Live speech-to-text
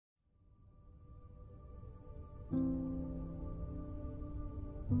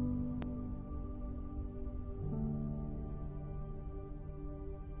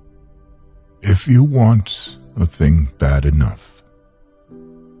If you want a thing bad enough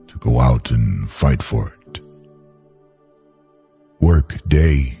to go out and fight for it, work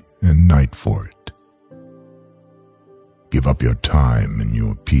day and night for it, give up your time and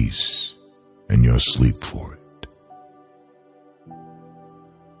your peace and your sleep for it.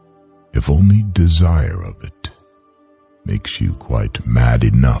 If only desire of it makes you quite mad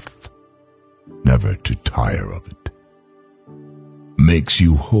enough never to tire of it, makes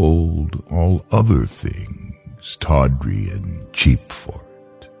you hold all other things tawdry and cheap for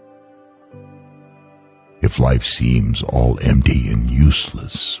it. If life seems all empty and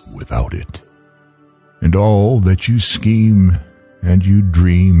useless without it, and all that you scheme and you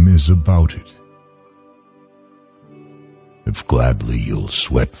dream is about it, if gladly you'll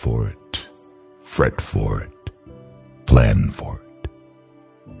sweat for it, fret for it, plan for it,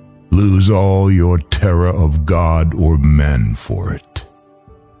 lose all your terror of God or man for it,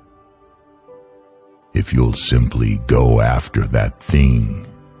 if you'll simply go after that thing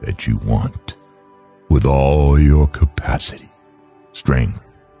that you want with all your capacity, strength,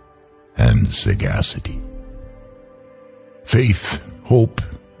 and sagacity, faith, hope,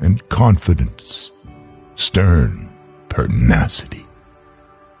 and confidence, stern pertinacity.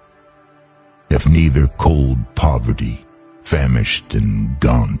 If neither cold poverty, famished and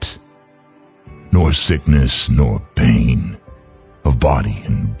gaunt, nor sickness nor pain of body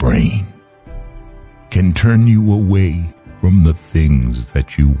and brain can turn you away from the things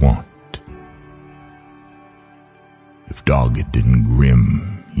that you want, if dogged and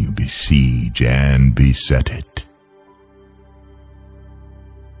grim you besiege and beset it,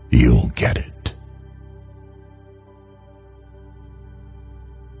 you'll get it.